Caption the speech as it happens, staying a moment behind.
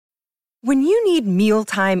When you need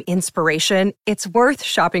mealtime inspiration, it's worth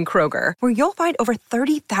shopping Kroger, where you'll find over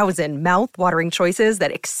 30,000 mouth-watering choices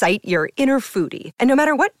that excite your inner foodie. And no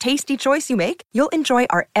matter what tasty choice you make, you'll enjoy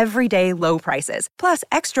our everyday low prices, plus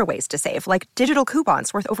extra ways to save, like digital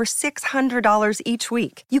coupons worth over $600 each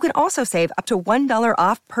week. You can also save up to $1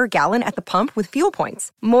 off per gallon at the pump with fuel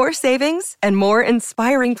points. More savings and more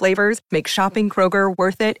inspiring flavors make shopping Kroger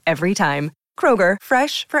worth it every time. Kroger,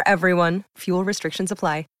 fresh for everyone. Fuel restrictions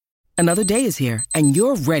apply. Another day is here, and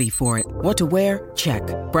you're ready for it. What to wear? Check.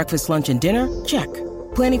 Breakfast, lunch, and dinner? Check.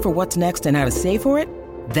 Planning for what's next and how to save for it?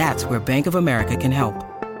 That's where Bank of America can help.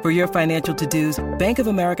 For your financial to-dos, Bank of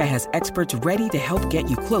America has experts ready to help get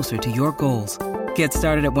you closer to your goals. Get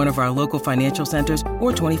started at one of our local financial centers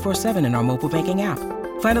or 24/7 in our mobile banking app.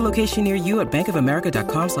 Find a location near you at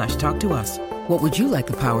bankofamerica.com/talktous. What would you like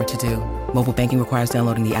the power to do? Mobile banking requires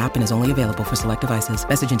downloading the app and is only available for select devices.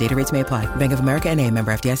 Message and data rates may apply. Bank of America N.A.,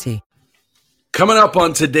 member FDIC. Coming up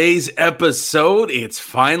on today's episode, it's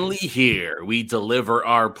finally here. We deliver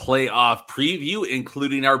our playoff preview,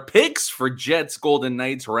 including our picks for Jets Golden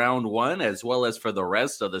Knights round one, as well as for the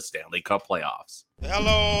rest of the Stanley Cup playoffs.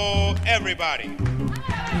 Hello, everybody.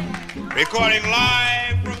 Recording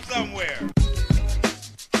live from somewhere.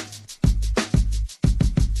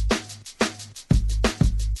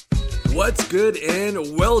 What's good,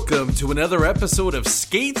 and welcome to another episode of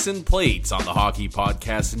Skates and Plates on the Hockey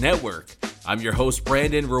Podcast Network. I'm your host,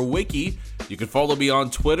 Brandon Rowicki. You can follow me on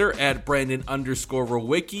Twitter at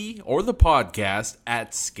Brandon_Rowicki or the podcast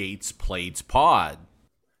at Skates Plates Pod.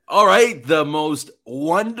 All right, the most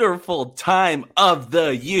wonderful time of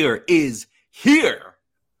the year is here,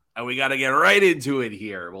 and we got to get right into it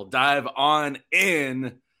here. We'll dive on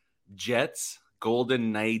in. Jets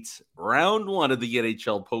Golden Knights, round one of the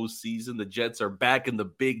NHL postseason. The Jets are back in the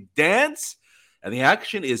big dance, and the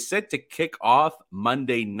action is set to kick off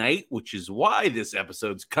Monday night, which is why this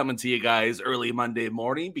episode's coming to you guys early Monday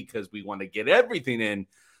morning, because we want to get everything in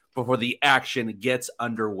before the action gets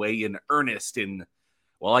underway in earnest in,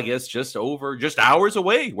 well, I guess just hours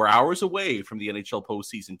away. We're hours away from the NHL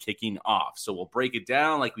postseason kicking off. So we'll break it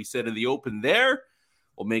down like we said in the open there.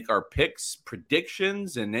 We'll make our picks,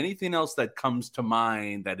 predictions, and anything else that comes to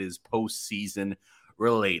mind that is postseason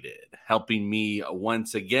related. Helping me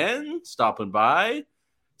once again, stopping by,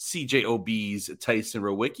 CJOB's Tyson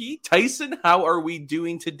Rowicki. Tyson, how are we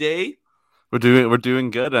doing today? We're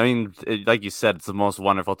doing good. I mean, like you said, it's the most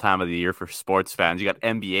wonderful time of the year for sports fans. You got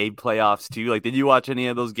NBA playoffs too. Like, did you watch any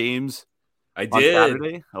of those games? I did.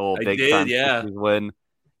 Saturday? Oh, big time. Yeah. Win.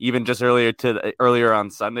 Even just earlier on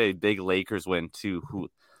Sunday, big Lakers win too.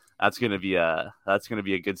 That's gonna be a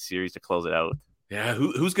good series to close it out. Yeah,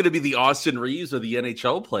 who's gonna be the Austin Reeves of the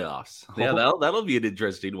NHL playoffs? Yeah, that'll be an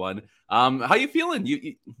interesting one. How you feeling?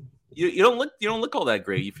 You don't look all that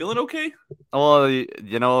great. You feeling okay? Well,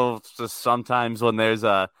 just sometimes when there's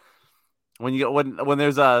someone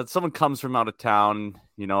comes from out of town,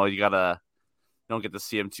 you don't get to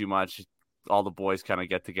see him too much. All the boys kind of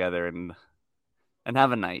get together and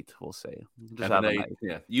have a night, we'll say. Just have a night.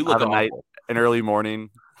 Yeah, you look have a night, an early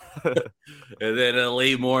morning. And then a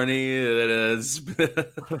late morning.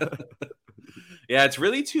 Yeah, it's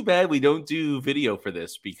really too bad we don't do video for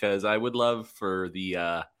this, because I would love for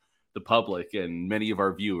the public and many of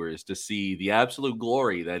our viewers to see the absolute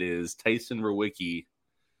glory that is Tyson Rowicki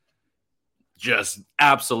just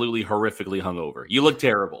absolutely horrifically hungover. You look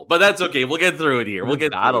terrible, but that's okay. We'll get through it here. We'll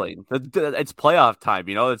get battling. It's playoff time,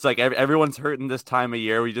 It's like everyone's hurting this time of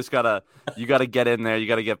year. You gotta get in there. You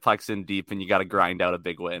gotta get pucks in deep, and you gotta grind out a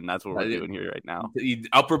big win. That's what we're doing here right now.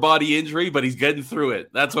 Upper body injury, but he's getting through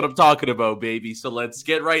it. That's what I'm talking about, baby. So let's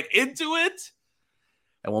get right into it,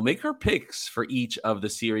 and we'll make our picks for each of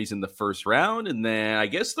the series in the first round, and then I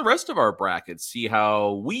guess the rest of our brackets. See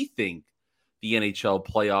how we think the NHL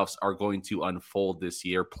playoffs are going to unfold this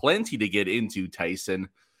year. Plenty to get into, Tyson.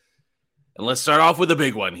 And let's start off with a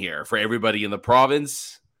big one here for everybody in the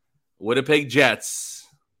province. Winnipeg Jets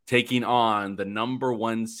taking on the number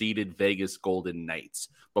one seeded Vegas Golden Knights.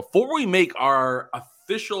 Before we make our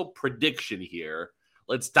official prediction here,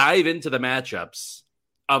 let's dive into the matchups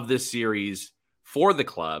of this series for the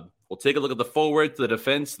club. We'll take a look at the forwards, the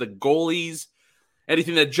defense, the goalies,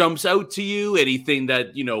 anything that jumps out to you, anything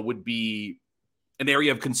that, would be an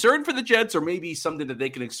area of concern for the Jets, or maybe something that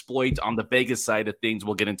they can exploit on the Vegas side of things.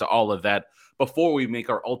 We'll get into all of that before we make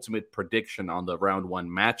our ultimate prediction on the round one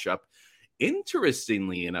matchup.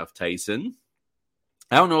 Interestingly enough, Tyson,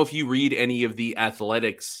 I don't know if you read any of the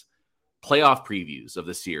Athletics playoff previews of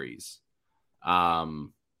the series.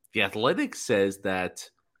 The Athletics says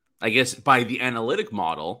that, I guess by the analytic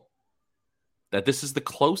model, that this is the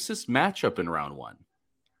closest matchup in round one.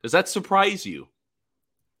 Does that surprise you?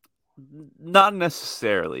 Not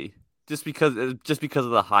necessarily. Just because of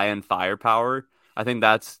the high end firepower, I think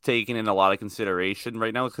that's taken in a lot of consideration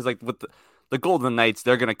right now. Because like with the Golden Knights,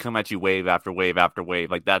 they're gonna come at you wave after wave after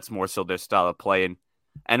wave. Like that's more so their style of play.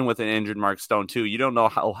 And with an injured Mark Stone too, you don't know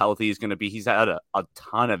how healthy he's gonna be. He's had a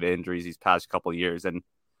ton of injuries these past couple of years, and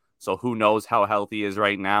so who knows how healthy he is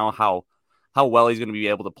right now, how well he's gonna be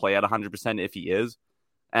able to play at 100% if he is.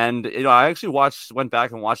 And I actually went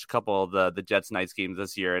back and watched a couple of the Jets Knights games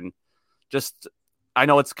this year, and just I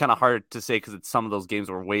know it's kind of hard to say because some of those games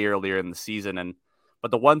were way earlier in the season,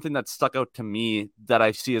 but the one thing that stuck out to me that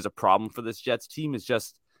I see as a problem for this Jets team is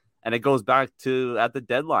just, and it goes back to at the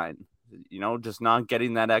deadline, just not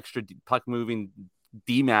getting that extra puck moving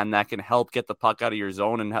D-man that can help get the puck out of your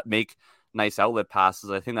zone and make nice outlet passes.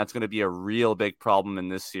 I think that's going to be a real big problem in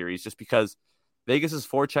this series, just because Vegas's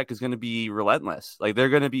forecheck is going to be relentless. Like they're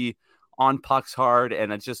going to be on pucks hard,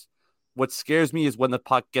 and it's just what scares me is when the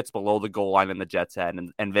puck gets below the goal line in the Jets'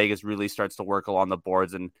 end, and Vegas really starts to work along the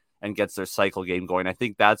boards and gets their cycle game going. I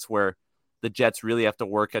think that's where the Jets really have to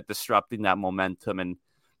work at disrupting that momentum and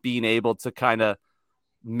being able to kind of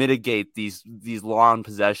mitigate these long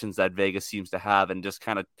possessions that Vegas seems to have, and just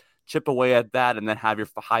kind of chip away at that, and then have your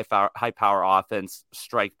high power offense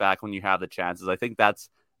strike back when you have the chances. I think that's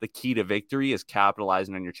the key to victory, is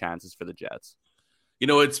capitalizing on your chances for the Jets.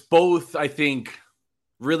 It's both, I think,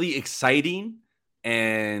 really exciting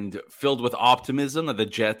and filled with optimism that the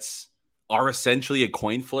Jets are essentially a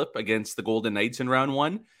coin flip against the Golden Knights in round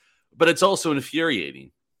one. But it's also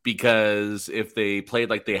infuriating because if they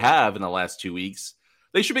played like they have in the last 2 weeks,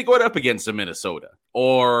 they should be going up against a Minnesota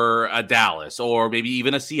or a Dallas or maybe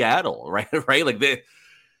even a Seattle, right? Like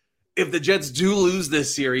if the Jets do lose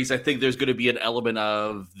this series, I think there's going to be an element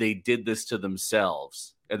of they did this to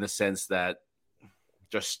themselves, in the sense that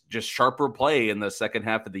just sharper play in the second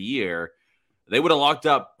half of the year, they would have locked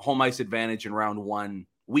up home ice advantage in round one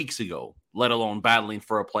weeks ago, let alone battling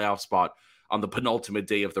for a playoff spot on the penultimate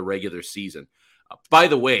day of the regular season. By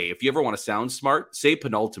the way, if you ever want to sound smart, say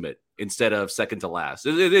penultimate instead of second to last.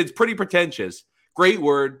 It's pretty pretentious. Great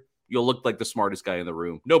word. You'll look like the smartest guy in the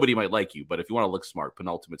room. Nobody might like you, but if you want to look smart,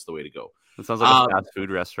 penultimate's the way to go. It sounds like a fast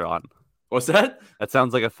food restaurant. What's that? That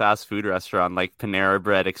sounds like a fast food restaurant, like Panera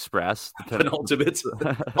Bread Express. Penultimate.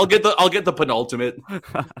 I'll get the penultimate.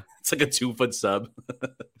 It's like a 2-foot sub.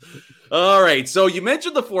 All right. So you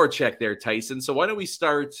mentioned the forecheck there, Tyson. So why don't we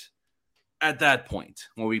start at that point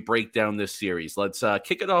when we break down this series? Let's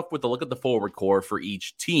kick it off with a look at the forward core for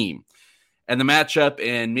each team and the matchup,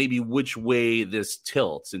 and maybe which way this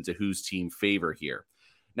tilts into whose team favor here.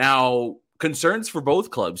 Now, concerns for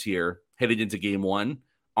both clubs here headed into game one.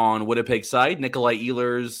 On Winnipeg side, Nikolai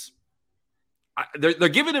Ehlers, they're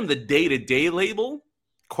giving him the day-to-day label.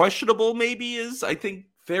 Questionable maybe is, I think,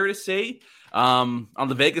 fair to say. On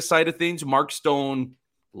the Vegas side of things, Mark Stone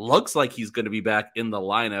looks like he's going to be back in the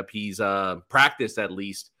lineup. He's practiced at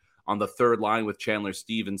least on the third line with Chandler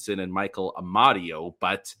Stevenson and Michael Amadio,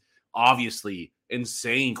 but obviously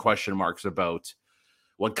insane question marks about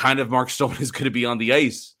what kind of Mark Stone is going to be on the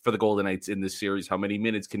ice for the Golden Knights in this series. How many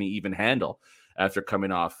minutes can he even handle after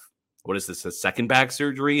coming off, what is this, a second back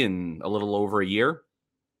surgery in a little over a year?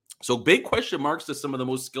 So big question marks to some of the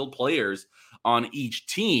most skilled players on each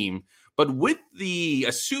team. But with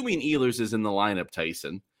assuming Ehlers is in the lineup,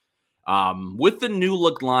 Tyson, with the new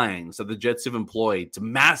look lines that the Jets have employed to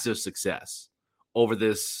massive success over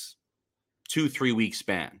this 2-3 week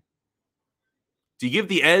span, do you give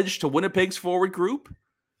the edge to Winnipeg's forward group,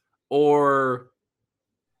 or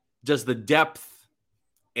does the depth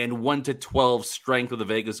and 1 to 12 strength of the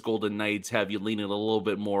Vegas Golden Knights have you leaning a little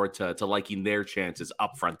bit more to liking their chances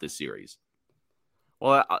up front this series?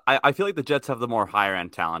 Well, I feel like the Jets have the more higher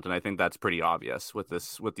end talent, and I think that's pretty obvious with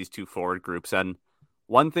these two forward groups. And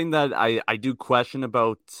one thing that I do question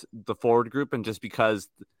about the forward group, and just because,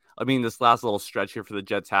 I mean, this last little stretch here for the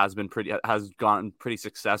Jets has gone pretty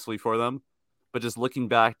successfully for them, but just looking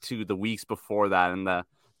back to the weeks before that and the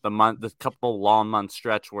couple long month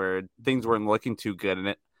stretch where things weren't looking too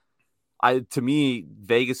good, and to me,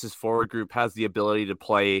 Vegas's forward group has the ability to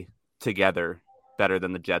play together better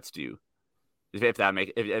than the Jets do. If you kind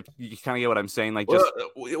of get what I'm saying, like, just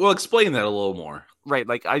well, explain that a little more. Right,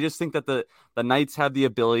 like I just think that the Knights have the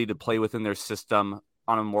ability to play within their system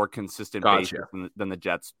on a more consistent basis than the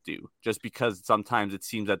Jets do. Just because sometimes it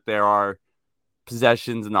seems that there are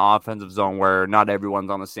possessions in the offensive zone where not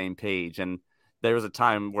everyone's on the same page, and there was a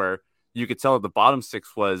time where you could tell that the bottom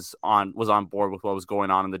six was on board with what was going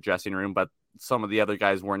on in the dressing room, but some of the other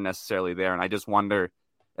guys weren't necessarily there. And I just wonder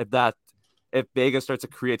if Vegas starts to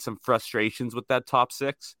create some frustrations with that top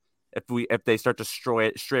six, if they start to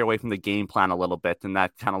stray away from the game plan a little bit, then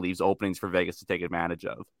that kind of leaves openings for Vegas to take advantage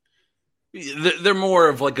of. They're more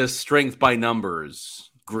of like a strength by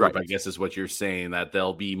numbers group, Right. I guess is what you're saying, that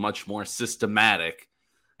they'll be much more systematic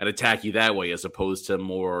and attack you that way, as opposed to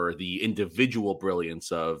more the individual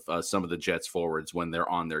brilliance of some of the Jets forwards when they're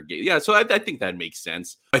on their game. Yeah, so I think that makes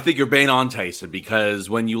sense. I think you're bang on, Tyson, because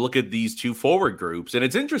when you look at these two forward groups, and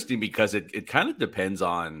it's interesting because it kind of depends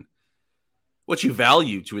on what you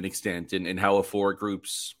value to an extent in how a forward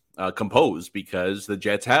group's composed, because the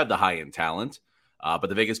Jets have the high-end talent, but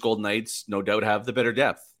the Vegas Golden Knights no doubt have the better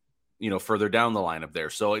depth, further down the lineup there.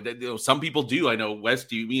 So some people do. I know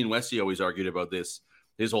me and Westy always argued about this.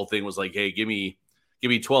 His whole thing was like, hey, give me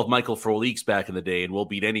 12 Michael Frolikes back in the day and we'll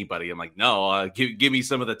beat anybody. I'm like, no, give me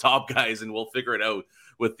some of the top guys and we'll figure it out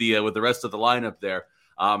with the rest of the lineup there.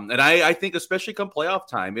 And I think especially come playoff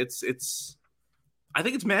time, I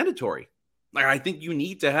think it's mandatory. Like, I think you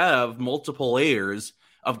need to have multiple layers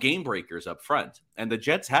of game breakers up front. And the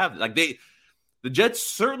Jets have, the Jets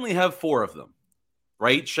certainly have 4 of them,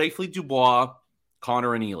 right? Scheifele, Dubois,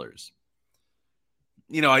 Connor, and Ehlers.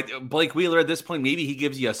 Blake Wheeler at this point, maybe he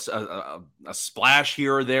gives you a splash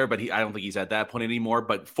here or there, but I don't think he's at that point anymore.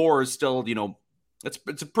 But 4 is still,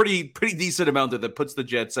 it's a pretty decent amount that puts the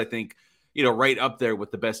Jets, I think, right up there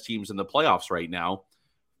with the best teams in the playoffs right now.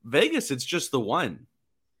 Vegas, it's just the 1.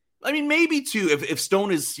 I mean, maybe 2. If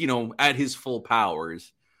Stone is, at his full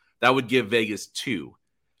powers, that would give Vegas 2.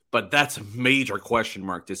 But that's a major question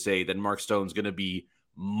mark to say that Mark Stone's going to be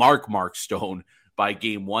Mark Stone by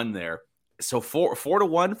game 1 there. So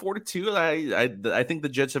 4-1, 4-2, I think the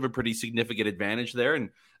Jets have a pretty significant advantage there. And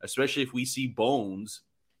especially if we see Bones,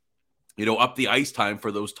 up the ice time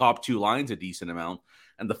for those top 2 lines a decent amount,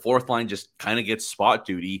 and the 4th line just kind of gets spot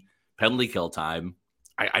duty, penalty kill time,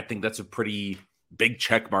 I think that's a pretty big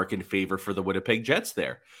check mark in favor for the Winnipeg Jets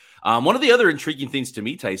there. One of the other intriguing things to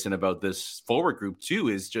me, Tyson, about this forward group too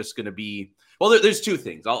is just going to be, well, there's 2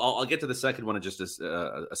 things. I'll get to the second one in just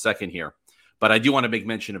a second here. But I do want to make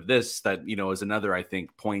mention of this, that, is another, I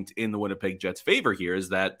think, point in the Winnipeg Jets' favor here, is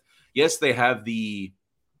that, yes, they have the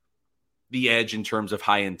edge in terms of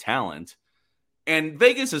high-end talent. And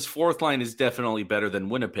Vegas's 4th line is definitely better than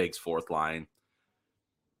Winnipeg's 4th line.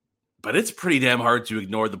 But it's pretty damn hard to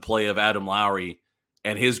ignore the play of Adam Lowry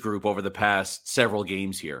and his group over the past several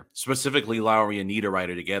games here, specifically Lowry and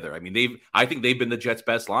Niederreiter together. I mean, I think they've been the Jets'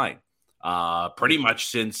 best line pretty much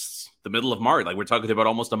since the middle of March. Like, we're talking about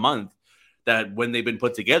almost a month. That when they've been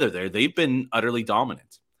put together there, they've been utterly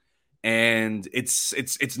dominant. And it's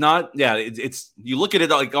not, it's you look at it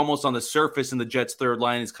like almost on the surface, and the Jets' 3rd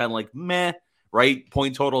line is kind of like meh, right?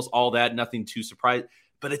 Point totals, all that, nothing too surprising.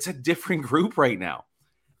 But it's a different group right now.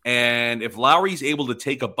 And if Lowry's able to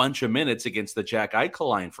take a bunch of minutes against the Jack Eichel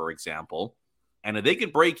line, for example, and if they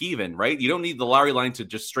could break even, right? You don't need the Lowry line to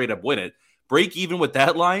just straight up win it. Break even with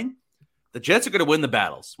that line, the Jets are going to win the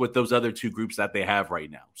battles with those other 2 groups that they have right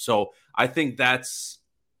now. So I think there's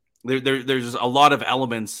a lot of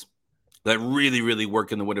elements that really, really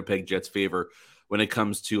work in the Winnipeg Jets' favor when it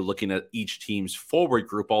comes to looking at each team's forward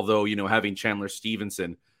group. Although, having Chandler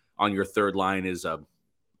Stevenson on your 3rd line is a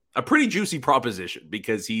pretty juicy proposition,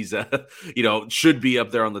 because he's, should be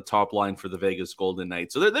up there on the top line for the Vegas Golden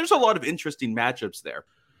Knights. So there's a lot of interesting matchups there.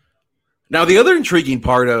 Now, the other intriguing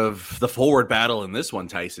part of the forward battle in this one,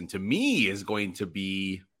 Tyson, to me is going to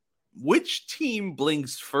be which team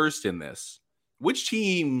blinks first in this? Which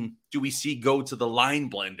team do we see go to the line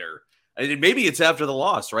blender? And maybe it's after the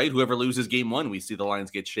loss, right? Whoever loses game 1, we see the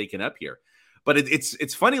lines get shaken up here. But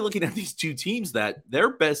it's funny looking at these 2 teams that their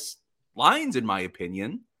best lines, in my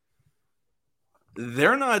opinion,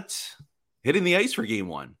 they're not hitting the ice for game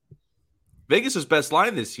 1. Vegas's best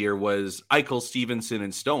line this year was Eichel, Stevenson,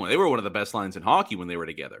 and Stone. They were one of the best lines in hockey when they were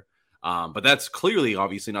together. But that's clearly,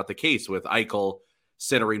 obviously, not the case with Eichel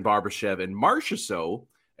centering Barbashev and Marchessault.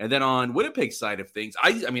 And then on Winnipeg's side of things,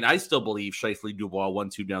 I still believe Scheifele, Dubois,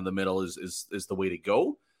 1-2 down the middle is the way to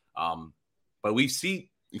go. But we see,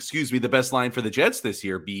 the best line for the Jets this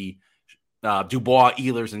year be Dubois,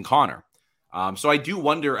 Ehlers, and Connor. So I do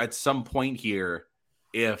wonder at some point here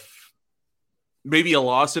if maybe a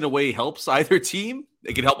loss in a way helps either team.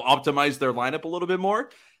 It can help optimize their lineup a little bit more.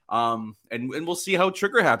 And we'll see how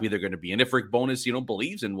trigger happy they're going to be. And if Rick Bowness,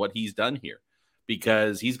 believes in what he's done here,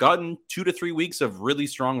 because he's gotten 2 to 3 weeks of really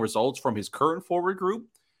strong results from his current forward group.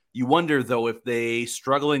 You wonder, though, if they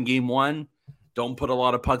struggle in game 1, don't put a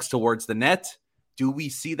lot of pucks towards the net, do we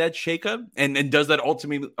see that shakeup? And does that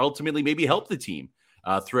ultimately maybe help the team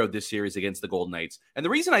throughout this series against the Golden Knights? And the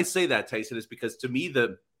reason I say that, Tyson, is because to me,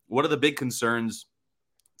 one of the big concerns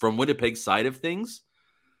from Winnipeg's side of things,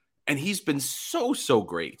 And he's been so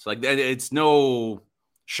great. Like, it's no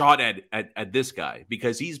shot at this guy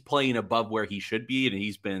because he's playing above where he should be, and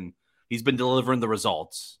he's been delivering the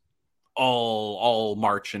results all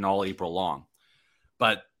March and all April long.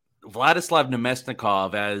 But Vladislav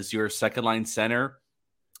Nemesnikov as your second line center,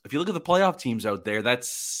 if you look at the playoff teams out there,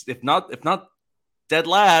 that's if not dead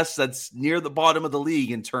last, that's near the bottom of the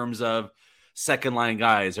league in terms of second line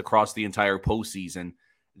guys across the entire postseason.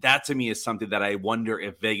 That to me is something that I wonder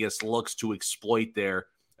if Vegas looks to exploit there,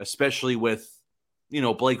 especially with,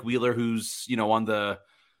 Blake Wheeler, who's, on the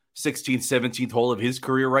 16th, 17th hole of his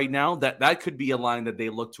career right now. That could be a line that they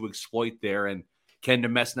look to exploit there. And can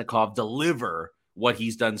Nemesnikov deliver what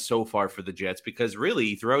he's done so far for the Jets? Because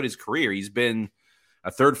really, throughout his career, he's been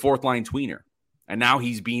a third, fourth line tweener. And now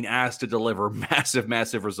he's being asked to deliver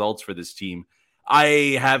massive results for this team.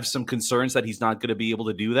 I have some concerns that he's not going to be able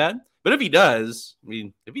to do that. But if he does,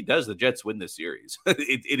 the Jets win this series.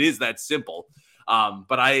 It is that simple.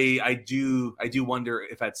 But I do wonder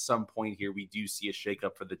if at some point here we do see a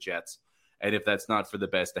shakeup for the Jets, and if that's not for the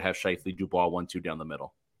best to have Scheifele, Dubois 1-2 down the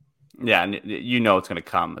middle. Yeah, and it's going to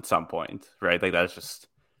come at some point, right? Like that's just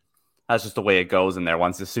the way it goes in there.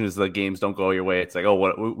 As soon as the games don't go your way, it's like,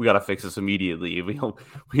 oh, we got to fix this immediately.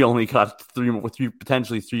 We only got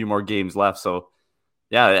potentially three more games left, so.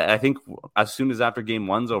 Yeah, I think as soon as after game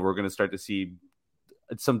one's over, we're going to start to see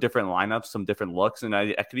some different lineups, some different looks, and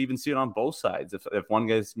I could even see it on both sides. If one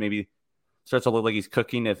guy's maybe starts to look like he's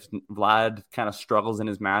cooking, if Vlad kind of struggles in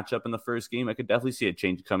his matchup in the first game, I could definitely see a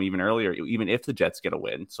change come even earlier, even if the Jets get a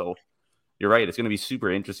win. So you're right, it's going to be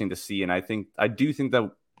super interesting to see, and I do think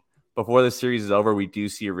that before the series is over, we do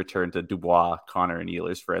see a return to Dubois, Connor, and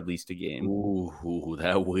Ehlers for at least a game. Ooh,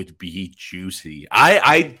 that would be juicy.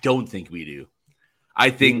 I don't think we do. I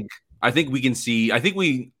think we can see.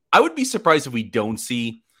 I would be surprised if we don't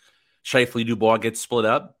see Scheifele Dubois get split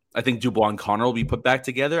up. I think Dubois and Connor will be put back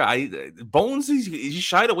together. Bones he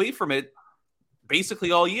shied away from it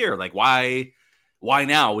basically all year. Like why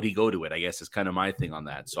now would he go to it? I guess is kind of my thing on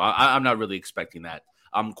that. So I'm not really expecting that.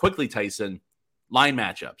 Quickly, Tyson, line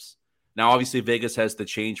matchups. Now obviously Vegas has the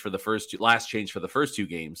change for the last change for the first two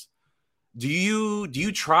games. Do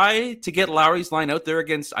you try to get Lowry's line out there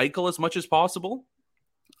against Eichel as much as possible?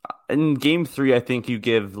 In game 3, I think you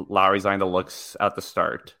give Lowry's line the looks at the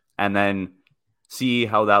start and then see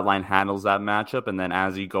how that line handles that matchup. And then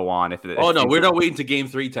as you go on, we're not waiting to game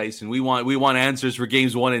 3, Tyson. We want answers for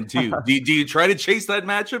games 1 and 2. do you try to chase that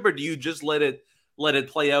matchup, or do you just let it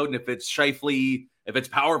play out? And if it's Scheifele, if it's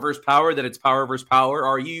power versus power, then it's power versus power. Or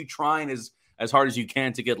are you trying as hard as you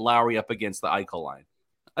can to get Lowry up against the Eichel line?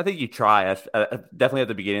 I think you try definitely at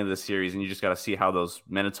the beginning of the series, and you just got to see how those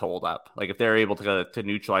minutes hold up. Like if they're able to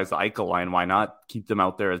neutralize the Eichel line, why not keep them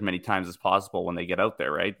out there as many times as possible when they get out there,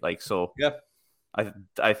 right? Like so. Yeah.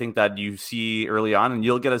 I think that you see early on, and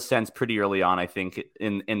you'll get a sense pretty early on, I think,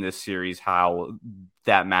 in this series how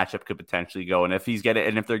that matchup could potentially go. And if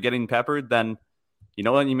they're getting peppered, then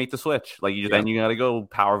then you make the switch. Like then you got to go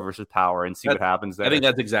power versus power and see what happens there. I think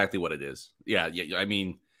that's exactly what it is. Yeah. I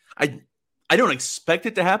mean, I don't expect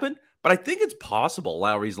it to happen, but I think it's possible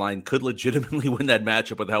Lowry's line could legitimately win that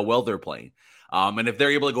matchup with how well they're playing. And if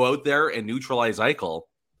they're able to go out there and neutralize Eichel,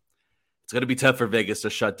 it's going to be tough for Vegas to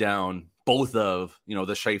shut down both of, the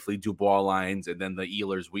Scheifele Dubois lines and then the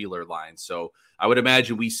Ehlers Wheeler lines. So I would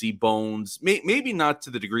imagine we see Bones, maybe not to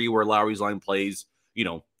the degree where Lowry's line plays,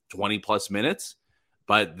 20 plus minutes,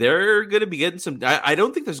 but they're going to be getting some. I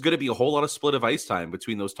don't think there's going to be a whole lot of split of ice time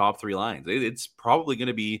between those top three lines. It's probably going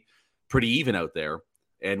to be pretty even out there,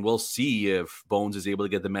 and we'll see if Bones is able to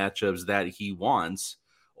get the matchups that he wants,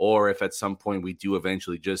 or if at some point we do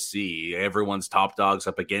eventually just see everyone's top dogs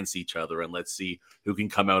up against each other, and let's see who can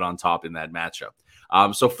come out on top in that matchup.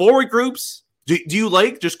 So forward groups, do you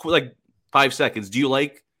like, just like 5 seconds, do you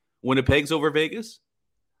like Winnipeg's over Vegas?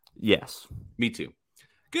 Yes. Me too.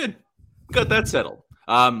 Good. Got that settled.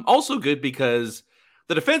 Also good because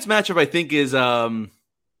the defense matchup, I think, is a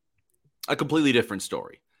completely different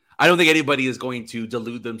story. I don't think anybody is going to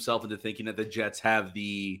delude themselves into thinking that the Jets have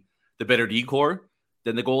the better D-core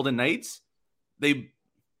than the Golden Knights.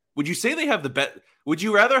 Would you say they have the best? Would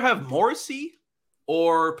you rather have Morrissey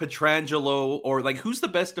or Pietrangelo, or like who's the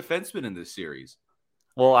best defenseman in this series?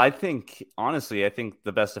 Well, honestly, I think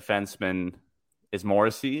the best defenseman is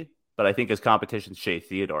Morrissey, but I think his competition is Shea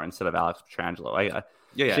Theodore instead of Alex Pietrangelo.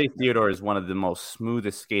 Shea Theodore is one of the most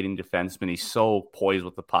smoothest skating defensemen. He's so poised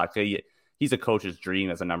with the puck. He's a coach's dream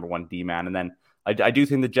as a number one D-man. And then I do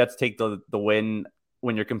think the Jets take the win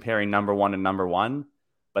when you're comparing number one and number one.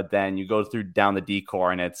 But then you go down the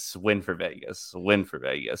D-core and it's win for Vegas, win for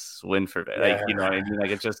Vegas, win for Vegas. Yeah. Like, you know what I mean? Like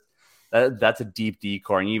it's just that's a deep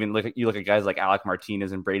decor. And even you look at guys like Alec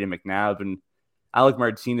Martinez and Braden McNabb, and Alec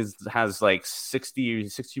Martinez has like 60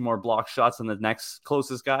 more block shots than the next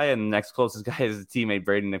closest guy, and the next closest guy is his teammate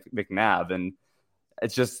Braden McNabb. And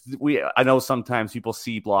it's just I know sometimes people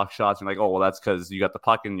see block shots and like, oh well, that's because you got the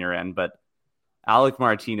puck in your end. But Alec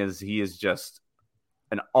Martinez, he is just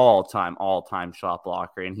an all-time shot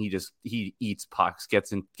blocker, and he eats pucks,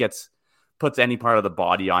 puts any part of the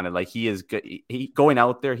body on it. Like he is good. He going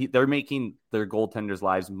out there, they're making their goaltenders'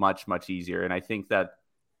 lives much easier. And I think that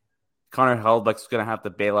Connor Hellebuyck's going to have to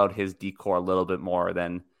bail out his decor a little bit more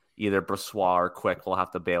than either Brossoit or Quick will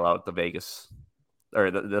have to bail out the Vegas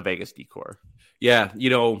or the Vegas decor. Yeah,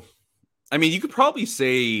 I mean, you could probably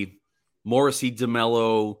say Morrissey,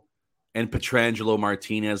 DeMello, and Pietrangelo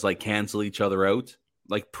Martinez like cancel each other out.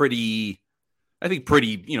 Like pretty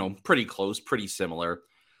close, pretty similar.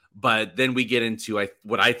 But then we get into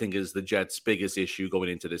what I think is the Jets' biggest issue going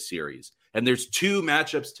into this series. And there's two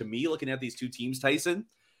matchups to me looking at these two teams, Tyson,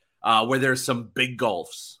 where there's some big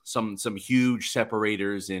gulfs, some huge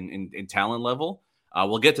separators in talent level.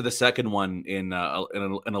 We'll get to the second one in a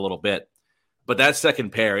little bit. But that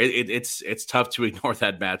second pair, it's tough to ignore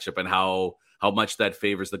that matchup and how much that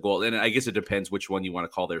favors the goal. And I guess it depends which one you want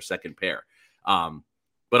to call their second pair.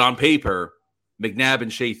 But on paper, McNabb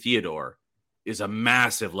and Shea Theodore is a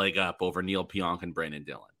massive leg up over Neil Pionk and Brandon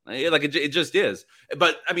Dillon. Like it just is.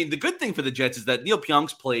 But I mean, the good thing for the Jets is that Neil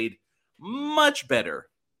Pionk's played much better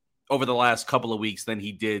over the last couple of weeks than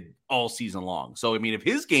he did all season long. So I mean, if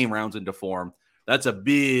his game rounds into form, that's a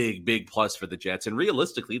big plus for the Jets. And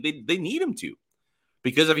realistically, they need him to,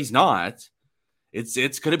 because if he's not, it's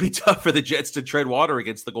going to be tough for the Jets to tread water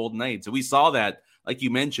against the Golden Knights. And we saw that, like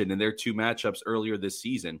you mentioned, in their two matchups earlier this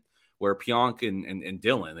season, where Pionk and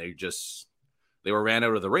Dillon, they were ran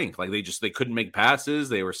out of the rink. Like they couldn't make passes.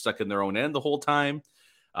 They were stuck in their own end the whole time.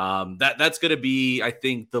 That's going to be, I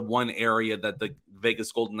think, the one area that the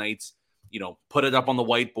Vegas Golden Knights, put it up on the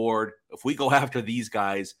whiteboard. If we go after these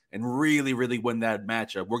guys and really win that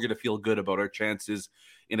matchup, we're going to feel good about our chances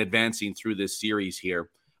in advancing through this series here.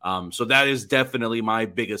 So that is definitely my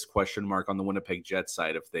biggest question mark on the Winnipeg Jets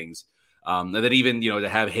side of things. And then even, to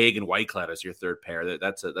have Haig and Whitecloud as your third pair,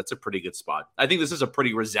 that's a pretty good spot. I think this is a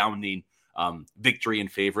pretty resounding victory in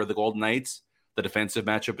favor of the Golden Knights, the defensive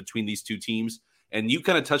matchup between these two teams. And you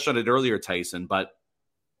kind of touched on it earlier, Tyson, but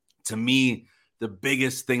to me, the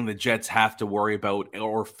biggest thing the Jets have to worry about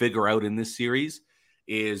or figure out in this series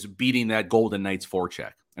is beating that Golden Knights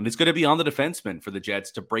forecheck. And it's going to be on the defensemen for the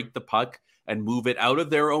Jets to break the puck and move it out of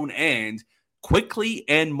their own end quickly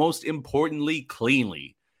and, most importantly,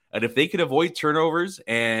 cleanly. And if they can avoid turnovers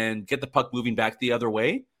and get the puck moving back the other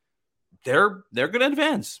way, they're going to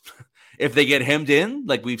advance. If they get hemmed in,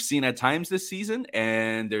 like we've seen at times this season,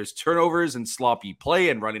 and there's turnovers and sloppy play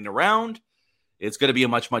and running around, it's going to be a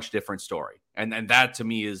much different story. And that, to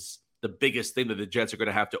me, is the biggest thing that the Jets are going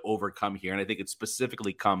to have to overcome here. And I think it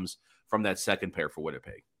specifically comes from that second pair for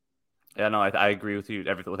Winnipeg. Yeah, no, I agree with you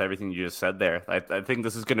with everything you just said there. I think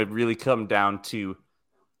this is going to really come down to,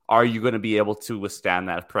 are you going to be able to withstand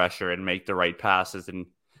that pressure and make the right passes?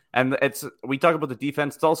 And we talk about the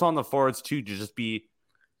defense. It's also on the forwards too, to just be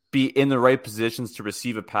in the right positions to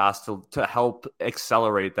receive a pass to help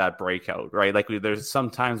accelerate that breakout, right? Like there's some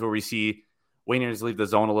times where we see wingers leave the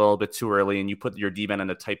zone a little bit too early, and you put your D-man in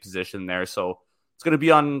a tight position there. So it's going to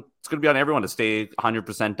be on everyone to stay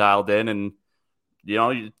 100% dialed in, and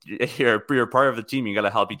you're part of the team. You got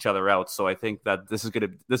to help each other out. So I think that this is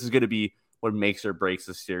going to be what makes or breaks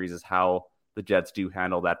the series, is how the Jets do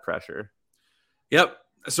handle that pressure. Yep.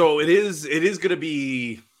 So it is going to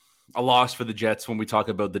be a loss for the Jets when we talk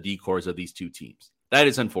about the decors of these two teams. That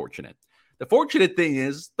is unfortunate. The fortunate thing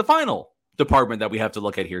is the final department that we have to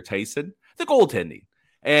look at here, Tyson, the goaltending.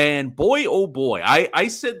 And boy, oh boy, I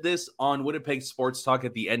said this on Winnipeg Sports Talk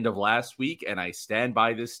at the end of last week, and I stand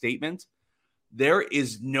by this statement. There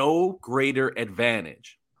is no greater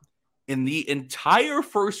advantage in the entire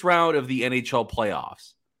first round of the NHL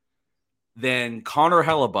playoffs than Connor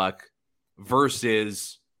Hellebuyck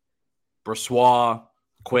versus Brossoit,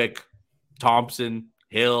 Quick, Thompson,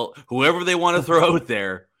 Hill, whoever they want to throw out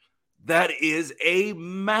there. That is a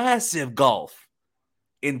massive gulf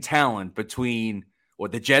in talent between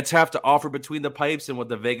what the Jets have to offer between the pipes and what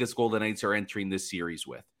the Vegas Golden Knights are entering this series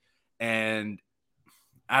with. And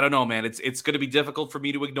I don't know, man. It's going to be difficult for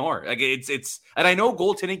me to ignore. Like and I know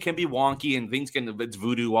goaltending can be wonky and it's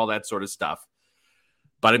voodoo, all that sort of stuff.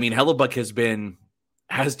 But I mean, Hellebuyck has been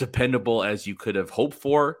as dependable as you could have hoped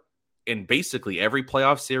for in basically every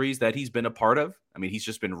playoff series that he's been a part of. I mean, he's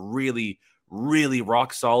just been really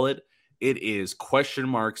rock solid. it is question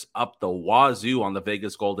marks up the wazoo on the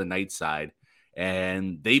Vegas Golden Knights side.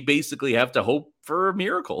 And they basically have to hope for a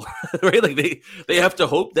miracle, right? Like they have to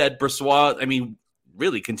hope that Brossoit,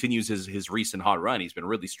 really continues his recent hot run. He's been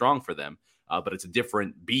really strong for them, but it's a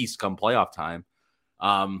different beast come playoff time.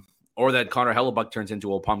 Or that Connor Hellebuck turns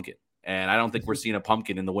into a pumpkin. And I don't think we're seeing a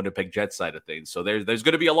pumpkin in the Winnipeg Jets side of things. So there's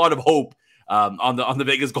going to be a lot of hope on the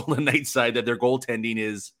Vegas Golden Knights side that their goaltending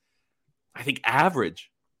is, I think, average.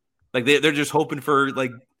 Like they're just hoping for,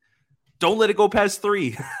 like, don't let it go past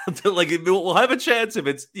 3. Like we'll have a chance if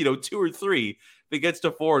it's 2 or 3. If it gets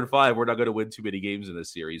to 4 and 5, we're not going to win too many games in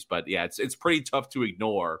this series. But yeah, it's pretty tough to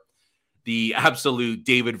ignore the absolute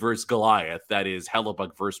David versus Goliath that is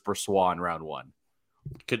Hellebuck versus Brossoit in round 1.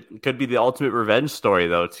 Could be the ultimate revenge story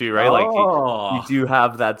though too, right? Like you do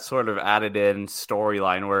have that sort of added in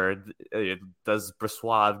storyline where does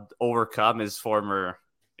Brossoit overcome his former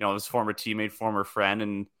teammate, former friend,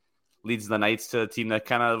 and leads the Knights to a team that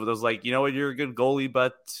kind of was like, you're a good goalie,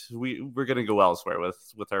 but we're going to go elsewhere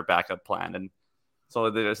with our backup plan. And so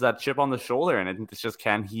there's that chip on the shoulder, and I think it's just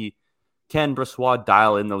can Brossoit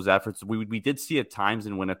dial in those efforts? We did see at times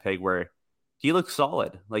in Winnipeg where he looked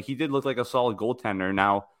solid. Like he did look like a solid goaltender.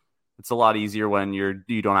 Now it's a lot easier when you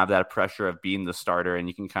don't have that pressure of being the starter, and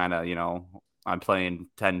you can kind of, I'm playing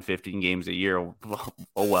 10, 15 games a year. Oh,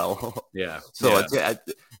 well. Yeah. So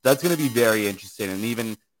that's going to be very interesting. And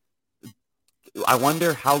even I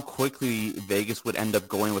wonder how quickly Vegas would end up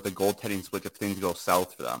going with a goaltending switch if things go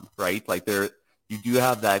south for them, right? Like you do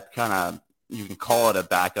have that kind of, you can call it a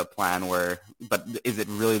backup plan but is it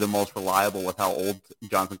really the most reliable with how old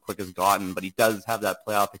Jonathan Quick has gotten? But he does have that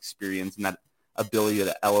playoff experience and that ability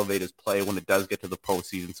to elevate his play when it does get to the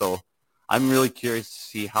postseason. So I'm really curious to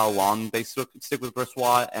see how long they stick with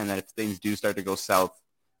Brossoit, and then if things do start to go south,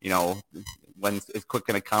 when is Quick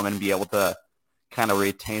going to come and be able to kind of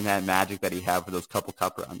retain that magic that he had for those couple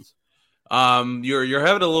cup runs? You're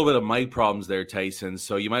having a little bit of mic problems there, Tyson.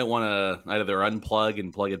 So you might want to either unplug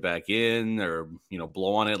and plug it back in, or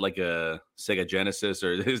blow on it like a Sega Genesis,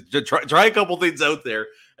 or try a couple things out there,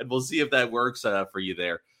 and we'll see if that works for you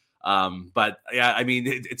there. But yeah,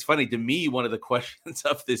 it's funny to me. One of the questions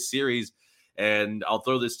of this series, and I'll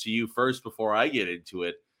throw this to you first before I get into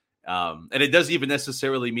it. And it doesn't even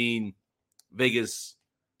necessarily mean Vegas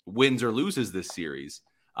wins or loses this series.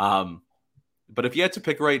 But if you had to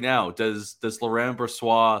pick right now, does Laurent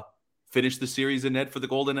Brossoit finish the series in net for the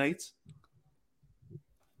Golden Knights?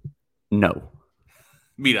 No.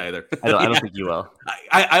 Me neither. I don't think he will.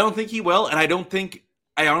 I don't think he will, and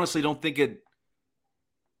I honestly don't think it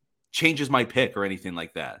changes my pick or anything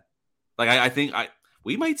like that. Like I think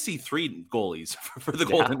we might see 3 goalies for the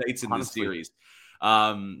Golden Knights in this series.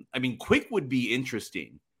 Quick would be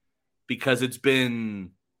interesting because it's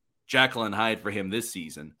been Jekyll and Hyde for him this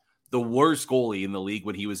season. The worst goalie in the league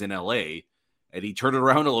when he was in LA, and he turned it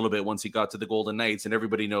around a little bit once he got to the Golden Knights, and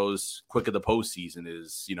everybody knows Quick of the postseason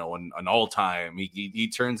is, an all-time. He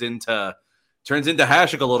turns into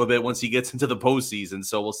Hasek a little bit once he gets into the postseason,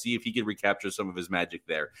 so we'll see if he can recapture some of his magic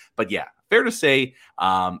there. But yeah, fair to say,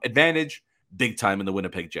 advantage big time in the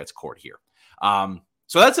Winnipeg Jets court here. So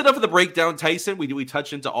that's enough of the breakdown, Tyson. We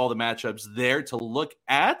touch into all the matchups there to look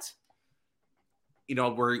at.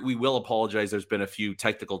 We will apologize. There's been a few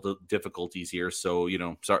technical difficulties here, so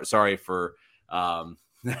sorry for some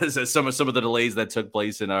of the delays that took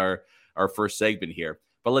place in our first segment here.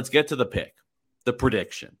 But let's get to the pick, the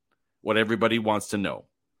prediction, what everybody wants to know.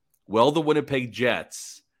 Will the Winnipeg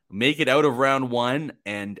Jets make it out of round 1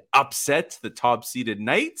 and upset the top-seeded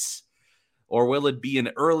Knights, or will it be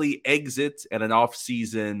an early exit and an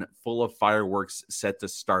off-season full of fireworks set to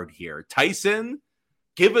start here? Tyson,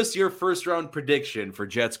 give us your first round prediction for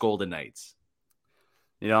Jets Golden Knights.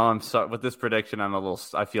 I'm sorry with this prediction.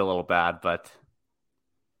 I feel a little bad, but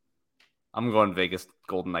I'm going Vegas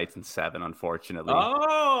Golden Knights in 7. Unfortunately,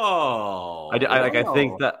 I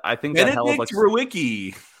think that Benedict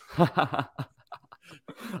Rewicki.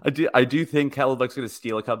 I do think Hellebuck's going to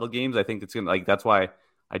steal a couple of games. I think it's going to that's why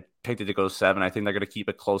I picked it to go 7. I think they're going to keep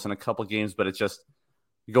it close in a couple of games, but it's just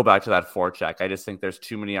you go back to that forecheck. I just think there's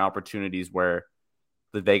too many opportunities where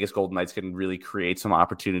the Vegas Golden Knights can really create some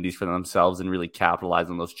opportunities for themselves and really capitalize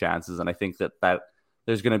on those chances. And I think that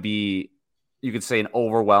there's going to be, you could say, an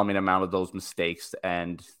overwhelming amount of those mistakes.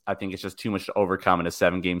 And I think it's just too much to overcome in a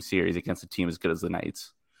 7-game series against a team as good as the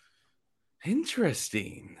Knights.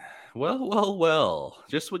 Interesting. Well.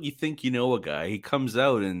 Just when you think you know a guy, he comes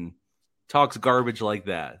out and talks garbage like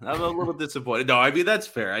that. I'm a little disappointed. No, that's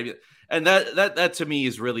fair. And that to me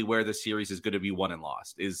is really where the series is going to be won and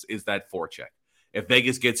lost, is that forecheck. If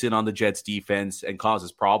Vegas gets in on the Jets defense and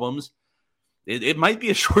causes problems, it might be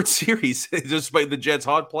a short series despite the Jets'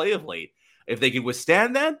 hot play of late. If they can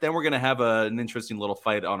withstand that, then we're going to have an interesting little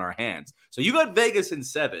fight on our hands. So you got Vegas in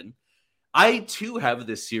 7. I, too, have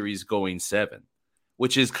this series going 7,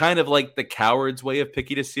 which is kind of like the coward's way of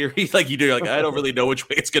picking a series. Like, you're like, I don't really know which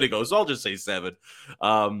way it's going to go, so I'll just say 7.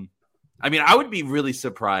 I mean, I would be really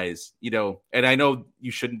surprised, and I know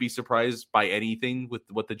you shouldn't be surprised by anything with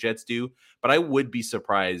what the Jets do, but I would be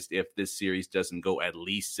surprised if this series doesn't go at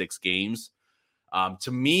least 6 games.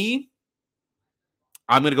 To me,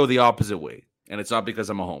 I'm going to go the opposite way, and it's not because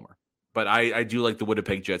I'm a homer, but I do like the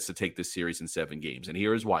Winnipeg Jets to take this series in 7 games, and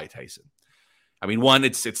here is why, Tyson. I mean, one,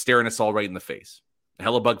 it's staring us all right in the face.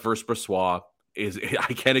 Hellebuck versus Brossoit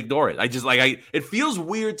I can't ignore it. It feels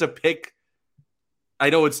weird to pick. I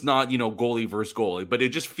know it's not, goalie versus goalie, but it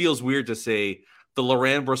just feels weird to say the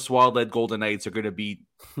Laurent Brossoit-led Golden Knights are going to beat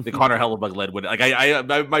the Connor Hellebuck-led Winnipeg.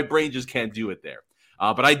 Like, my brain just can't do it there.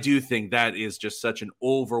 But I do think that is just such an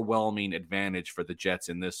overwhelming advantage for the Jets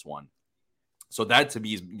in this one. So that, to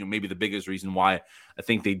me, is maybe the biggest reason why I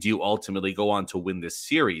think they do ultimately go on to win this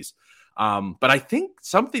series. But I think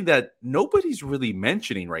something that nobody's really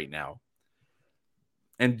mentioning right now,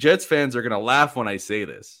 and Jets fans are going to laugh when I say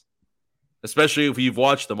this, especially if you've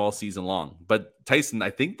watched them all season long. But Tyson, I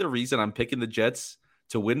think the reason I'm picking the Jets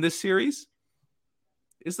to win this series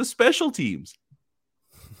is the special teams.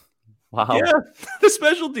 Wow. Yeah, the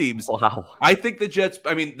special teams. Wow. I think the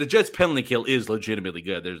Jets penalty kill is legitimately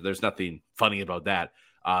good. There's nothing funny about that.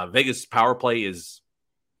 Vegas power play is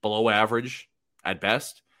below average at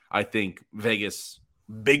best. I think Vegas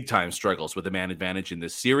big time struggles with the man advantage in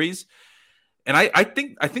this series. And I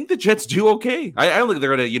think the Jets do okay. I don't think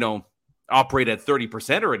they're going to, operate at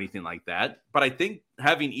 30% or anything like that. But I think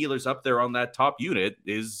having Ehlers up there on that top unit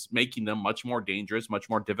is making them much more dangerous, much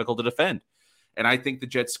more difficult to defend. And I think the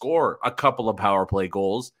Jets score a couple of power play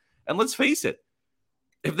goals. And let's face it,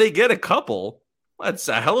 if they get a couple, that's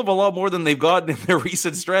a hell of a lot more than they've gotten in their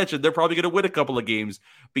recent stretch. And they're probably going to win a couple of games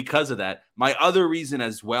because of that. My other reason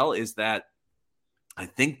as well is that I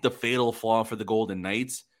think the fatal flaw for the Golden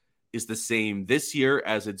Knights is the same this year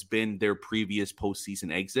as it's been their previous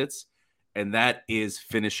postseason exits. And that is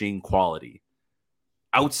finishing quality.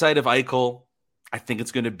 Outside of Eichel, I think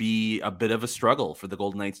it's going to be a bit of a struggle for the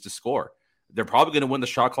Golden Knights to score. They're probably going to win the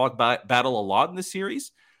shot clock battle a lot in this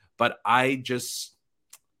series, but I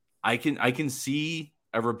can see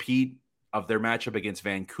a repeat of their matchup against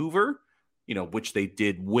Vancouver, which they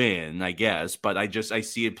did win, I guess, but I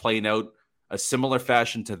see it playing out a similar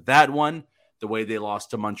fashion to that one, the way they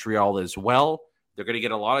lost to Montreal as well. They're going to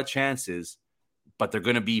get a lot of chances, but they're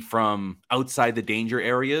going to be from outside the danger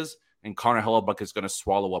areas, and Connor Hellebuck is going to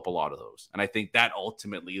swallow up a lot of those. And I think that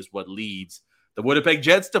ultimately is what leads the Winnipeg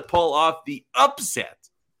Jets to pull off the upset.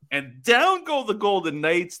 And down go the Golden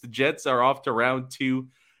Knights. The Jets are off to round 2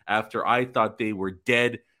 after I thought they were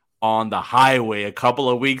dead on the highway a couple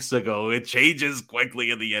of weeks ago. It changes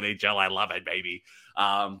quickly in the NHL. I love it, baby.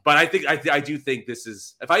 But I do think this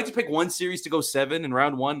is, if I had to pick one series to go 7 in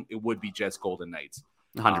round 1, it would be Jets Golden Knights.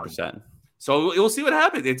 100%. So we'll see what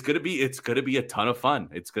happens. It's gonna be a ton of fun.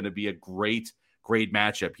 It's gonna be a great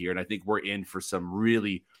matchup here, and I think we're in for some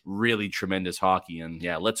really, really tremendous hockey. And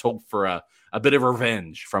yeah, let's hope for a bit of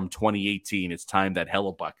revenge from 2018. It's time that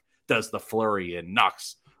Hellebuck does the flurry and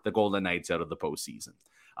knocks the Golden Knights out of the postseason.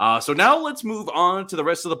 So now let's move on to the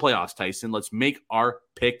rest of the playoffs, Tyson. Let's make our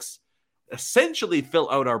picks, essentially fill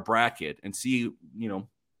out our bracket, and see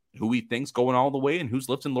who we think's going all the way and who's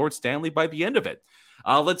lifting Lord Stanley by the end of it.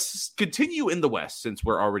 Let's continue in the West since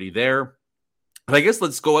we're already there. And I guess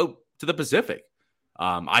let's go out to the Pacific.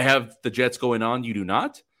 I have the Jets going on. You do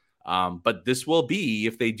not. But this will be,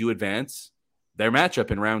 if they do advance, their matchup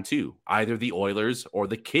in round 2, either the Oilers or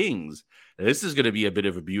the Kings. This is going to be a bit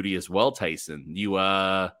of a beauty as well, Tyson.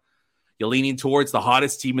 You're leaning towards the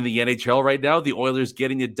hottest team in the NHL right now, the Oilers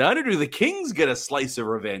getting it done, or do the Kings get a slice of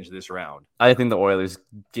revenge this round? I think the Oilers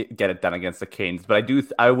get it done against the Kings, but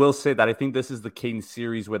I will say that I think this is the Kings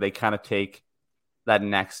series where they kind of take that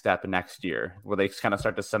next step next year, where they kind of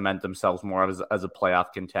start to cement themselves more as a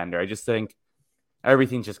playoff contender. I just think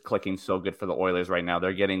everything's just clicking so good for the Oilers right now.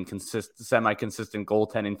 They're getting semi-consistent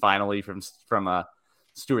goaltending finally from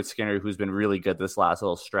Stuart Skinner, who's been really good this last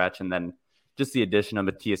little stretch, and then just the addition of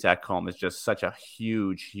Matthias Ekholm is just such a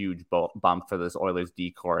huge bump for this Oilers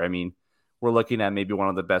D-core. I mean, we're looking at maybe one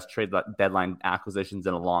of the best trade deadline acquisitions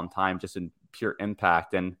in a long time, just in pure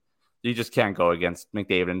impact. And you just can't go against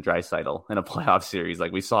McDavid and Draisaitl in a playoff series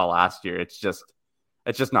like we saw last year. It's just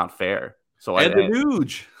not fair. So the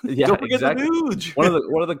Nuge. Yeah, don't forget exactly. the Nuge.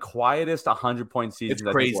 One of the quietest 100-point seasons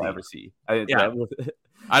I think we'll ever see.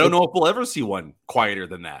 I don't know if we'll ever see one quieter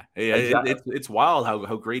than that. Exactly. It's wild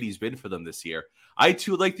how great he's been for them this year. I,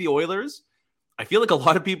 too, like the Oilers. I feel like a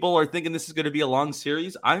lot of people are thinking this is going to be a long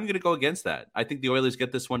series. I'm going to go against that. I think the Oilers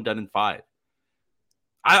get this one done in 5.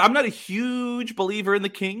 I'm not a huge believer in the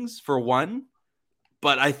Kings, for one,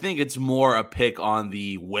 but I think it's more a pick on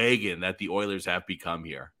the wagon that the Oilers have become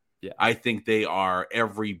here. Yeah, I think they are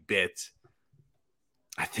every bit.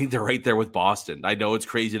 I think they're right there with Boston. I know it's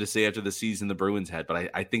crazy to say after the season the Bruins had,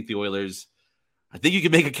 but I think the Oilers, I think you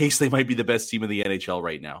can make a case they might be the best team in the NHL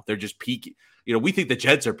right now. They're just peaking. We think the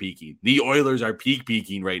Jets are peaking. The Oilers are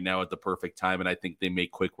peaking right now at the perfect time, and I think they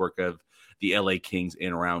make quick work of the LA Kings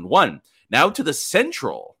in round 1. Now to the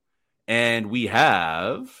Central, and we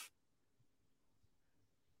have...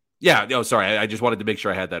 Yeah, no, sorry. I just wanted to make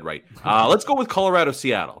sure I had that right. Let's go with Colorado,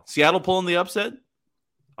 Seattle. Seattle pulling the upset?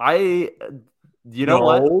 What?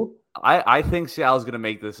 I think Seattle's going to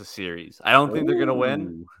make this a series. I don't think they're going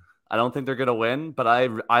to win. But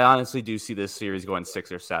I honestly do see this series going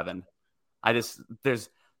 6 or 7. There's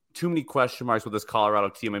too many question marks with this Colorado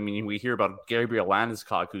team. I mean, we hear about Gabriel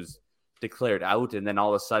Landeskog, who's declared out, and then all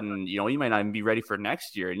of a sudden, he might not even be ready for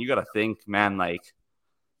next year. And you got to think, man, like,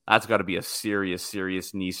 that's got to be a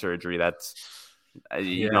serious knee surgery. That's,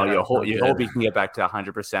 you hope he can get back to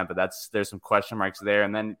 100%, but there's some question marks there.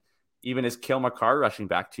 And then even is Cale Makar rushing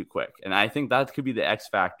back too quick? And I think that could be the X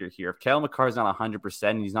factor here. If Cale Makar is not 100%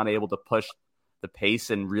 and he's not able to push the pace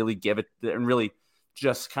and really give it and really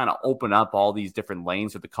just kind of open up all these different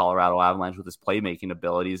lanes with the Colorado Avalanche with his playmaking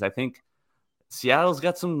abilities, I think Seattle's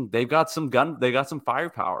got some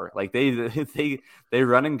firepower. Like they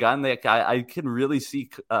run and gun. I can really see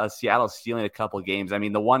Seattle stealing a couple games. I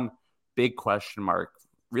mean, the one big question mark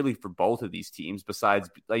really for both of these teams, besides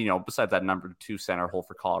that number 2 center hole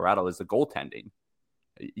for Colorado, is the goaltending.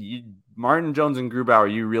 Martin Jones and Grubauer,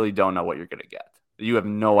 you really don't know what you're going to get. You have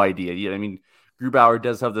no idea. I mean, Grubauer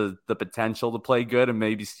does have the potential to play good and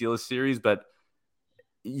maybe steal a series, but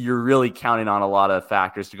you're really counting on a lot of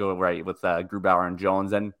factors to go right with Grubauer and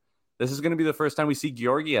Jones. And this is going to be the first time we see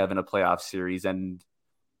Georgiev in a playoff series. And,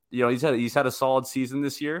 he's had a solid season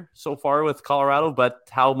this year so far with Colorado, but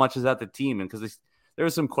how much is that the team? And because there were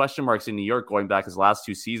some question marks in New York going back his last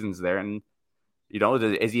 2 seasons there. And,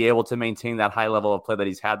 is he able to maintain that high level of play that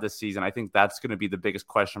he's had this season? I think that's going to be the biggest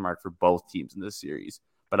question mark for both teams in this series.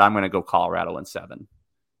 But I'm going to go Colorado in 7.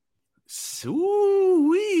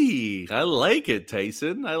 Sweet. I like it,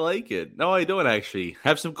 Tyson. I like it. No, I don't actually.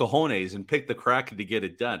 Have some cojones and pick the Kraken to get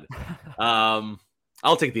it done.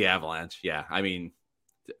 I'll take the Avalanche. Yeah, I mean,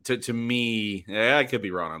 to me, I could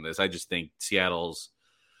be wrong on this. I just think Seattle's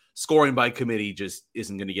scoring by committee just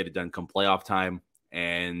isn't going to get it done come playoff time.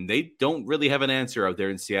 And they don't really have an answer out there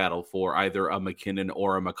in Seattle for either a McKinnon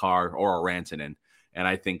or a Makar or a Rantanen. And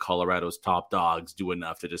I think Colorado's top dogs do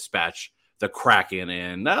enough to dispatch the Kraken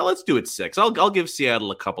in. Let's do it 6. I'll give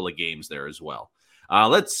Seattle a couple of games there as well.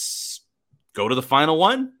 Let's go to the final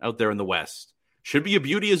one out there in the West. Should be a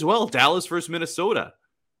beauty as well. Dallas versus Minnesota.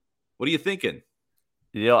 What are you thinking?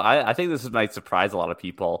 I think this might surprise a lot of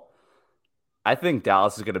people. I think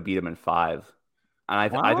Dallas is going to beat them in 5. And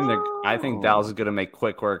I think Dallas is going to make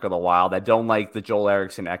quick work of the Wild. I don't like the Joel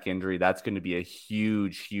Eriksson neck injury. That's going to be a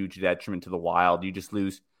huge detriment to the Wild. You just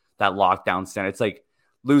lose that lockdown center. It's like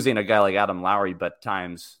losing a guy like Adam Lowry, but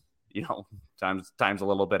times a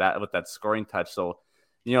little bit with that scoring touch. So,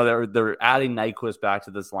 they're adding Nyquist back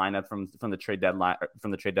to this lineup from the trade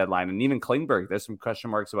deadline, and even Klingberg. There's some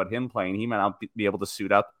question marks about him playing. He might not be able to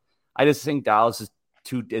suit up. I just think Dallas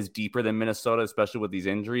is deeper than Minnesota, especially with these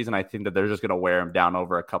injuries, and I think that they're just going to wear him down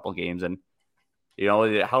over a couple games. And how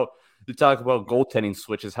to talk about goaltending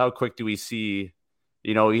switches, how quick do we see?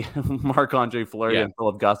 Marc-Andre Fleury and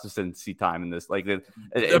Philip Gustafson see time in this. Like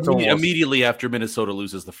it's immediately after Minnesota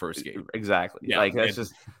loses the first game. Exactly. Yeah, like that's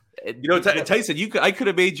just. Tyson, I could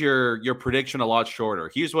have made your prediction a lot shorter.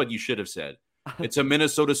 Here's what you should have said: it's a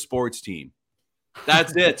Minnesota sports team.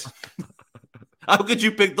 That's it. How could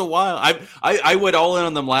you pick the Wild? I went all in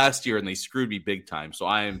on them last year and they screwed me big time. So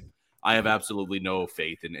I have absolutely no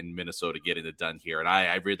faith in Minnesota getting it done here. And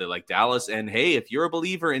I really like Dallas. And hey, if you're a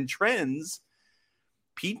believer in trends,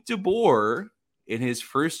 Pete DeBoer in his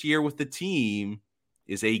first year with the team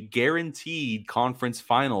is a guaranteed conference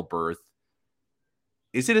final berth.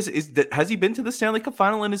 Has he been to the Stanley Cup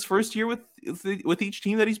final in his first year with each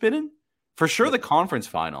team that he's been in? For sure, the conference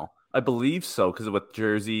final. I believe so, because with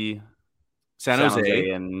Jersey, San Jose,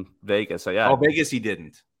 and Vegas. So yeah. Oh, Vegas he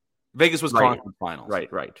didn't. Vegas was conference finals. Right.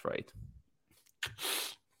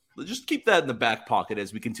 Just keep that in the back pocket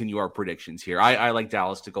as we continue our predictions here. I like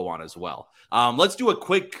Dallas to go on as well. Let's do a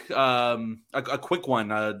quick one.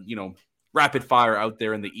 rapid fire out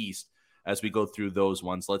there in the East as we go through those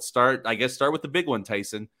ones. Let's start with the big one,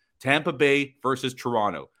 Tyson. Tampa Bay versus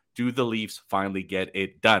Toronto. Do the Leafs finally get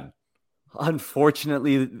it done?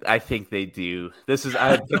 Unfortunately, I think they do.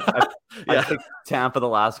 I think Tampa the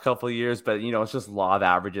last couple of years, but it's just law of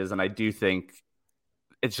averages, and I do think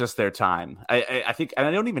it's just their time. I think, and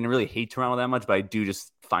I don't even really hate Toronto that much, but I do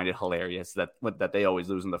just find it hilarious that they always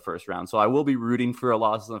lose in the first round. So I will be rooting for a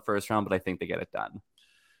loss in the first round, but I think they get it done.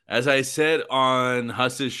 As I said on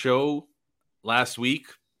Huss's show last week,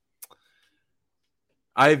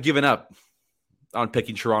 I've given up on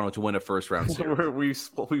picking Toronto to win a first round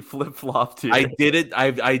series. we flip-flopped here. I did it.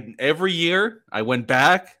 I every year I went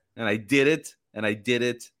back and I did it and I did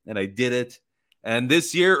it and I did it. And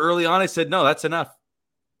this year early on I said, no, that's enough.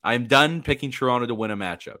 I'm done picking Toronto to win a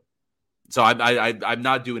matchup. So I'm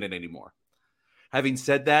not doing it anymore. Having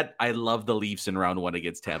said that, I love the Leafs in round 1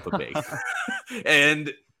 against Tampa Bay.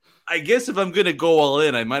 And I guess if I'm going to go all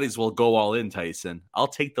in, I might as well go all in, Tyson. I'll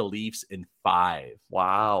take the Leafs in 5.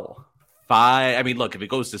 Wow. 5. I mean, look, if it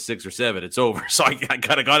goes to 6 or 7, it's over. So I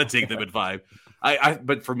kind of got to take them at 5.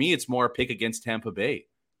 But for me, it's more a pick against Tampa Bay.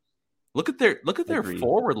 Look at their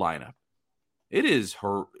forward lineup. It is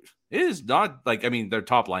not like, I mean, their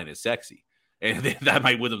top line is sexy, and that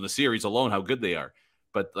might win them the series alone. How good they are,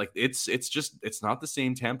 but like it's not the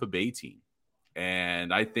same Tampa Bay team.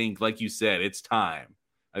 And I think, like you said, it's time.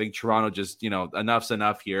 I think Toronto just enough's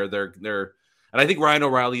enough here. They're. And I think Ryan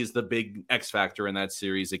O'Reilly is the big X factor in that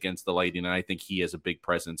series against the Lightning, and I think he has a big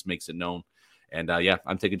presence, makes it known. And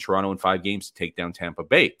I'm taking Toronto in 5 games to take down Tampa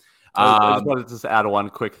Bay. I just wanted to just add one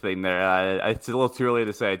quick thing there. It's a little too early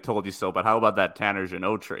to say I told you so, but how about that Tanner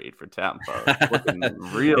Jeannot trade for Tampa? Looking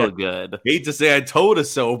real good. Hate to say I told us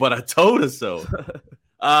so, but I told us so.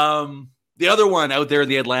 The other one out there in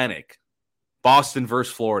the Atlantic, Boston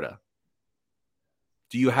versus Florida.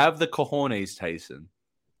 Do you have the cojones, Tyson?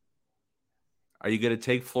 Are you going to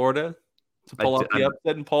take Florida to pull up the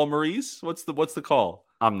upset in Paul Maurice? What's the call?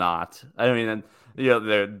 I'm not. I mean,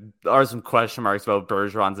 there are some question marks about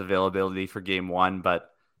Bergeron's availability for Game 1, but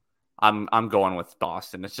I'm going with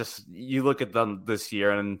Boston. It's just, you look at them this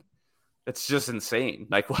year and it's just insane.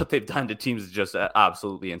 Like, what they've done to teams is just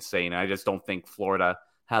absolutely insane. I just don't think Florida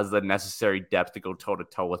has the necessary depth to go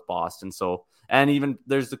toe-to-toe with Boston. So, and even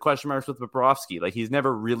there's the question marks with Bobrovsky. Like, he's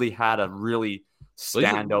never really had a really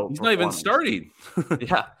standout. He's not even starting.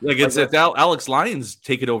 Yeah, it's Alex Lyons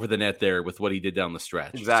taking over the net there with what he did down the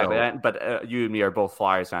stretch. Exactly. So. But you and me are both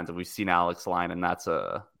Flyers fans, and we've seen Alex Lyon, and that's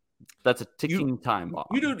a ticking time bomb.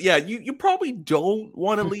 You probably don't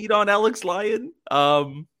want to lead on Alex Lyon.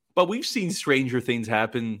 But we've seen stranger things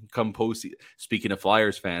happen come post. Speaking of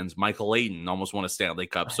Flyers fans, Michael Layton almost won a Stanley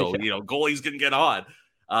Cup, so goalies can get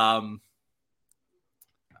on.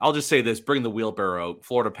 I'll just say this: bring the wheelbarrow out.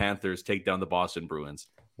 Florida Panthers take down the Boston Bruins.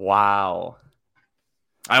 Wow.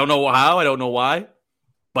 I don't know how. I don't know why.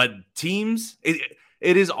 But teams, it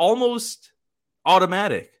is almost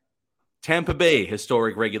automatic. Tampa Bay,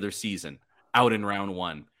 historic regular season, out in round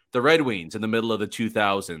 1. The Red Wings in the middle of the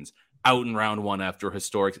 2000s, out in round 1 after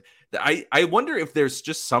historic. I wonder if there's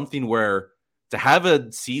just something where to have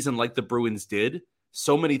a season like the Bruins did,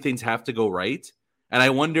 so many things have to go right. And I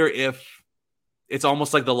wonder if it's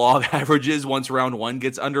almost like the law of averages once round 1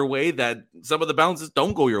 gets underway, that some of the bounces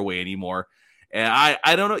don't go your way anymore. And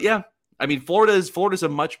I don't know. Yeah. I mean, Florida's a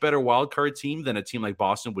much better wild card team than a team like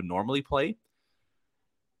Boston would normally play.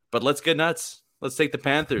 But let's get nuts. Let's take the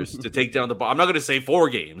Panthers to take down the I'm not going to say 4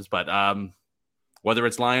 games, but whether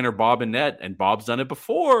it's Lyon or Bob in net, and Bob's done it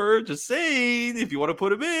before, just saying, if you want to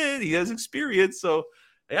put him in, he has experience. So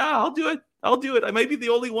yeah, I'll do it. I might be the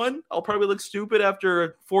only one. I'll probably look stupid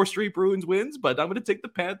after 4 straight Bruins wins, but I'm going to take the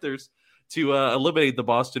Panthers to eliminate the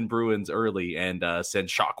Boston Bruins early and send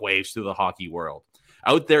shockwaves through the hockey world.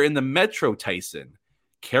 Out there in the Metro, Tyson,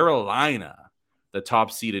 Carolina, the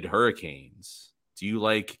top-seeded Hurricanes. Do you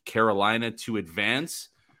like Carolina to advance?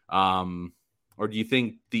 Or do you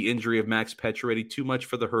think the injury of Max Pacioretty too much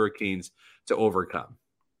for the Hurricanes to overcome?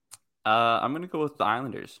 I'm going to go with the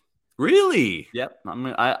Islanders. Really? Yep.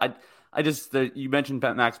 I just you mentioned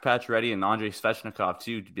Max Pacioretty and Andrei Svechnikov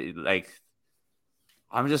too. Like,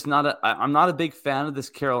 I'm not a big fan of this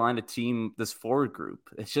Carolina team, this forward group.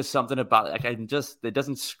 It's just something about it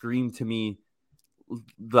doesn't scream to me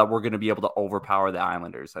that we're going to be able to overpower the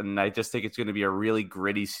Islanders. And I just think it's going to be a really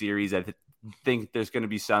gritty series. I think there's going to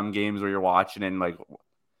be some games where you're watching and like,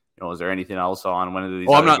 is there anything else on one of these?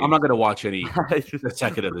 I'm not going to watch any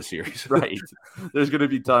second of the series. Right. There's going to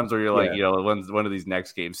be times where you're like, when one of these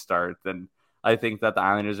next games start, then I think that the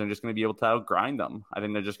Islanders are just going to be able to outgrind them. I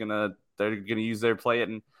think they're going to use their play it.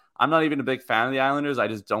 And I'm not even a big fan of the Islanders. I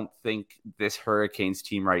just don't think this Hurricanes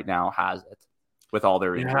team right now has it with all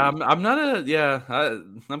their injuries.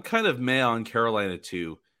 I'm kind of meh on Carolina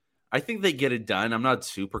too. I think they get it done. I'm not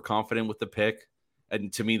super confident with the pick.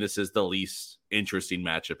 And to me, this is the least interesting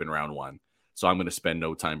matchup in round one. So I'm going to spend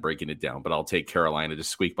no time breaking it down, but I'll take Carolina to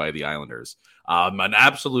squeak by the Islanders. An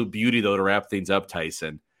absolute beauty, though, to wrap things up,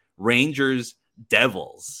 Tyson. Rangers,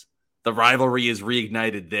 Devils. The rivalry is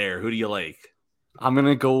reignited there. Who do you like? I'm going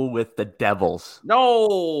to go with the Devils.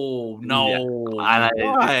 No. Yeah.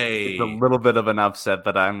 It's a little bit of an upset,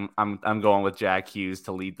 but I'm going with Jack Hughes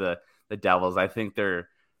to lead the Devils. I think they're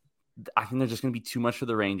just going to be too much for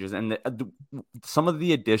the Rangers. And some of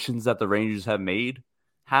the additions that the Rangers have made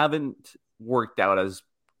haven't worked out as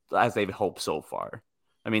they've hoped so far.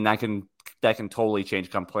 I mean, that can totally change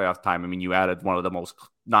come playoff time. I mean, you added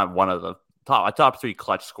top 3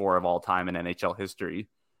 clutch scorer of all time in NHL history.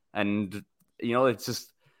 And, it's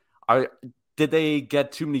just, did they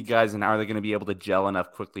get too many guys, and are they going to be able to gel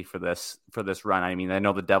enough quickly for this run? I mean, I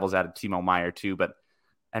know the Devils added Timo Meier too,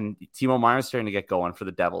 and Timo Meier's starting to get going for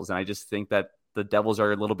the Devils. And I just think that the Devils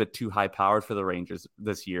are a little bit too high powered for the Rangers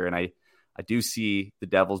this year. And I do see the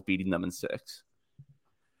Devils beating them in 6.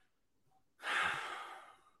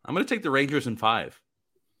 I'm going to take the Rangers in 5.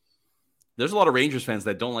 There's a lot of Rangers fans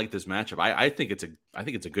that don't like this matchup. I think it's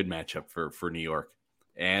a good matchup for New York.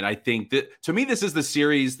 And I think that, to me, this is the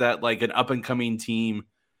series that like an up-and-coming team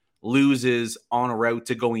loses on a route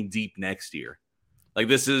to going deep next year. Like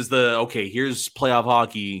this is here's playoff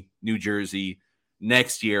hockey, New Jersey.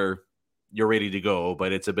 Next year, you're ready to go,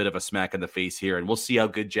 but it's a bit of a smack in the face here. And we'll see how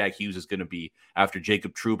good Jack Hughes is going to be after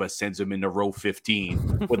Jacob Trouba sends him into row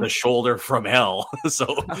 15 with a shoulder from hell. So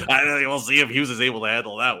we'll see if Hughes is able to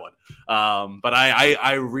handle that one. But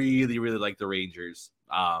I really, really like the Rangers,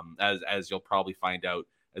 as you'll probably find out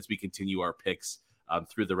as we continue our picks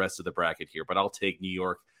through the rest of the bracket here. But I'll take New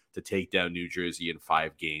York to take down New Jersey in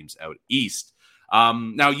 5 games out east.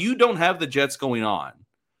 Now, you don't have the Jets going on,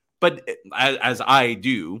 but as I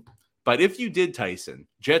do. But if you did, Tyson,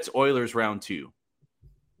 Jets Oilers round 2,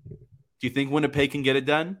 do you think Winnipeg can get it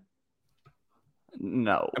done?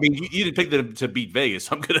 No. I mean, you didn't pick them to beat Vegas.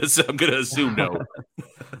 So I'm gonna assume no.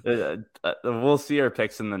 We'll see our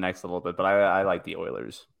picks in the next little bit, but I like the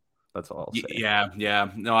Oilers. That's all I'll say. Yeah.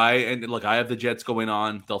 No, I have the Jets going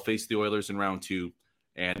on. They'll face the Oilers in round 2,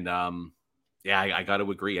 and I got to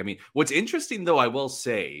agree. I mean, what's interesting though, I will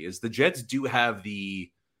say, is the Jets do have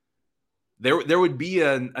There would be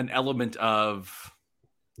an element of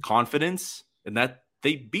confidence in that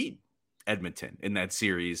they beat Edmonton in that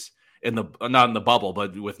series, not in the bubble,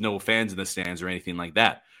 but with no fans in the stands or anything like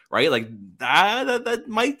that, right? Like that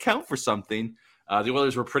might count for something. The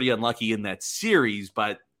Oilers were pretty unlucky in that series,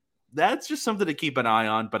 but that's just something to keep an eye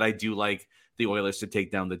on. But I do like the Oilers to take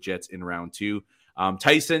down the Jets in round 2.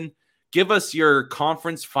 Tyson, give us your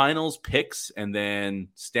conference finals picks and then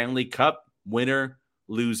Stanley Cup winner,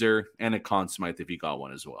 loser, and a Conn Smythe if you got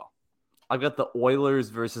one as well. I've got the Oilers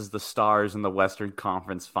versus the Stars in the Western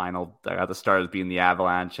Conference Final. I got the Stars being the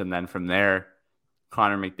Avalanche, and then from there,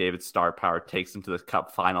 Connor McDavid's star power takes them to the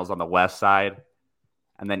Cup Finals on the West side.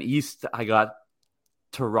 And then East, I got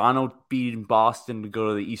Toronto beating Boston to go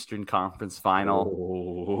to the Eastern Conference Final.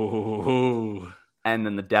 Oh. And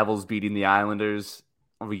then the Devils beating the Islanders.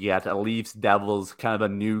 We got the Leafs, Devils, kind of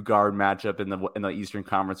a new guard matchup in the Eastern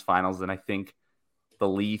Conference Finals, and I think the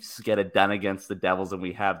Leafs get it done against the Devils, and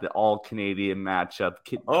we have the all-Canadian matchup,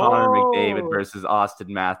 Connor McDavid versus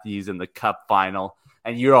Austin Matthews in the Cup Final.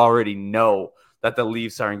 And you already know that the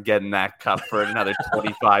Leafs aren't getting that cup for another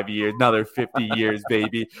 25 years, another 50 years,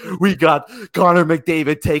 baby. We got Connor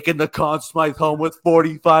McDavid taking the Conn Smythe home with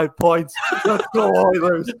 45 points. Let's go,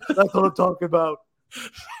 Oilers. That's what I'm talking about.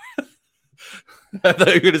 I thought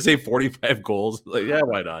you were going to say 45 goals. Like, yeah,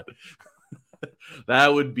 why not?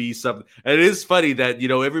 That would be something. And it is funny that,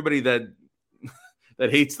 everybody that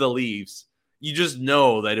hates the Leafs, you just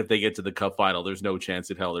know that if they get to the Cup Final, there's no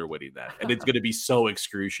chance in hell they're winning that. And it's going to be so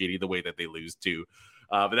excruciating the way that they lose too.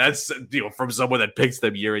 But that's, from someone that picks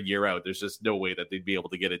them year in, year out, there's just no way that they'd be able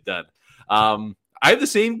to get it done. I have the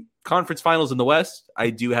same conference finals in the West.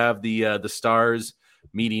 I do have the Stars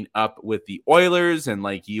meeting up with the Oilers. And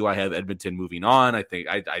like you, I have Edmonton moving on. I think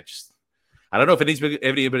I don't know if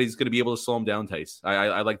anybody's going to be able to slow them down, Tice.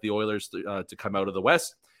 I like the Oilers to come out of the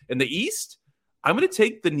West. In the East, I'm going to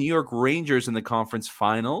take the New York Rangers in the conference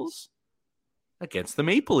finals against the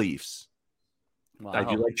Maple Leafs. Wow. I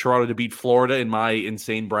do like Toronto to beat Florida in my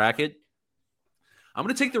insane bracket. I'm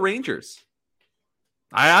going to take the Rangers.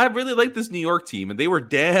 I really like this New York team, and they were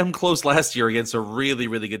damn close last year against a really,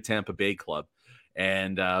 really good Tampa Bay club.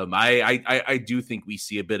 And I do think we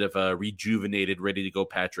see a bit of a rejuvenated, ready to go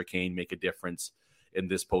Patrick Kane make a difference in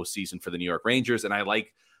this postseason for the New York Rangers. And I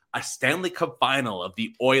like a Stanley Cup final of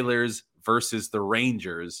the Oilers versus the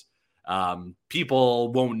Rangers.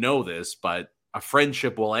 People won't know this, but a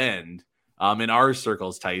friendship will end in our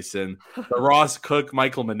circles, Tyson. The Ross Cook,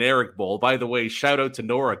 Michael Manerick Bowl. By the way, shout out to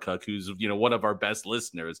Nora Cook, who's one of our best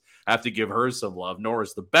listeners. I have to give her some love.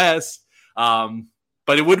 Nora's the best.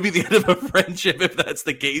 But it would be the end of a friendship if that's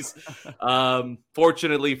the case.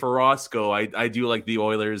 Fortunately for Roscoe, I do like the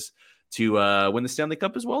Oilers to win the Stanley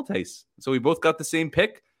Cup as well, Tice. So we both got the same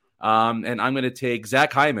pick. And I'm going to take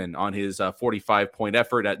Zach Hyman on his 45-point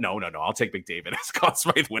effort. No. I'll take McDavid as Conn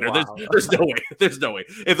Smythe winner. Wow. There's no way. There's no way.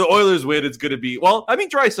 If the Oilers win, it's going to be, well, I mean,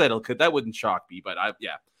 Draisaitl could. That wouldn't shock me, but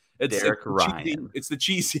it's Derek Ryan. It's the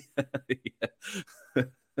cheesy.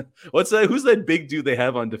 What's that? Who's that big dude they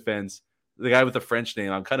have on defense? The guy with the French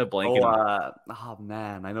name. I'm kind of blanking. Oh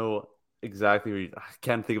man, I know exactly. I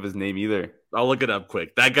can't think of his name either. I'll look it up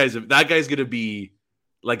quick. That guy's going to be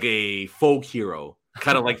like a folk hero.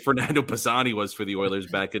 Kind of like Fernando Pisani was for the Oilers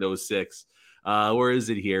back in 2006. Where is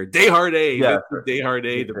it here? Desharnais. Yeah.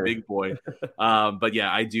 Desharnais, the big boy. But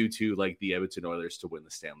yeah, I do too like the Edmonton Oilers to win the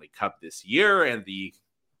Stanley Cup this year. And we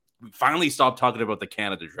finally stopped talking about the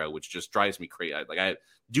Canada drought, which just drives me crazy. I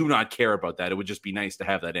do not care about that. It would just be nice to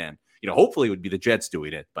have that in. Hopefully it would be the Jets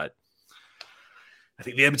doing it, but I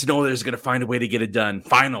think the Edmonton Oilers are going to find a way to get it done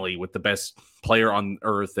finally with the best player on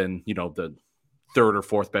earth and, the third or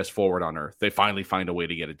fourth best forward on earth. They finally find a way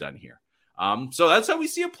to get it done here. So that's how we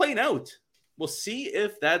see it playing out. We'll see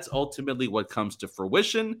if that's ultimately what comes to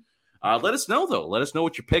fruition. Let us know, though. Let us know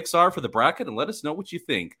what your picks are for the bracket, and let us know what you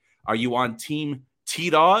think. Are you on Team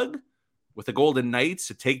T-Dog with the Golden Knights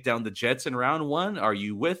to take down the Jets in round one? Are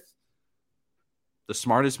you with the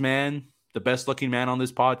smartest man, the best-looking man on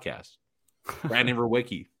this podcast, Brandon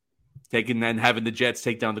Verwicki, having the Jets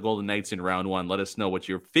take down the Golden Knights in round one? Let us know what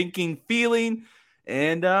you're thinking, feeling,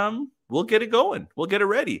 and we'll get it going. We'll get it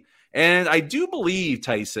ready. And I do believe,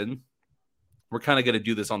 Tyson, we're kind of going to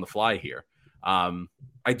do this on the fly here.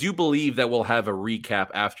 I do believe that we'll have a recap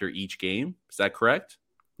after each game. Is that correct?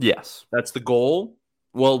 Yes. That's the goal.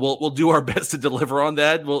 Well, we'll do our best to deliver on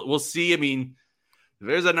that. We'll see. I mean, if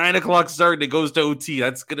there's a 9:00 start and it goes to OT,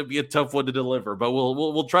 that's going to be a tough one to deliver. But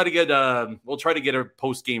we'll try to get a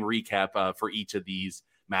post game recap for each of these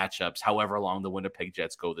matchups, however long the Winnipeg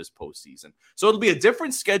Jets go this postseason. So it'll be a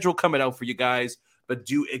different schedule coming out for you guys, but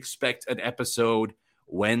do expect an episode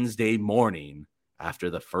Wednesday morning after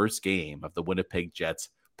the first game of the Winnipeg Jets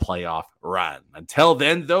playoff run. Until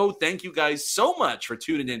then, though, thank you guys so much for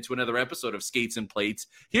tuning in to another episode of Skates and Plates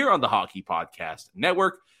here on the Hockey Podcast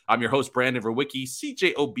Network. I'm your host, Brandon Verwicki,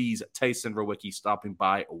 CJOB's Tyson Verwicki stopping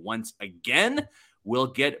by once again. We'll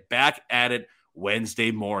get back at it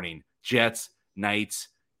Wednesday morning. Jets, Knights,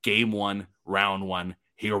 Game 1, Round 1.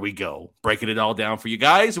 Here we go. Breaking it all down for you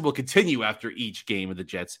guys, and we'll continue after each game of the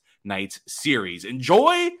Jets-Knights series.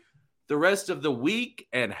 Enjoy the rest of the week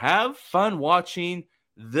and have fun watching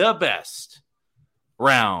the best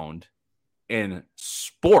round in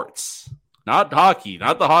sports. Not hockey,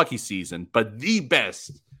 not the hockey season, but the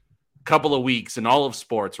best couple of weeks in all of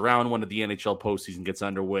sports. Round one of the NHL postseason gets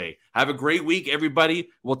underway. Have a great week, everybody.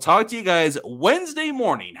 We'll talk to you guys Wednesday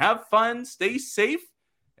morning. Have fun, stay safe,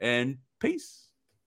 and peace.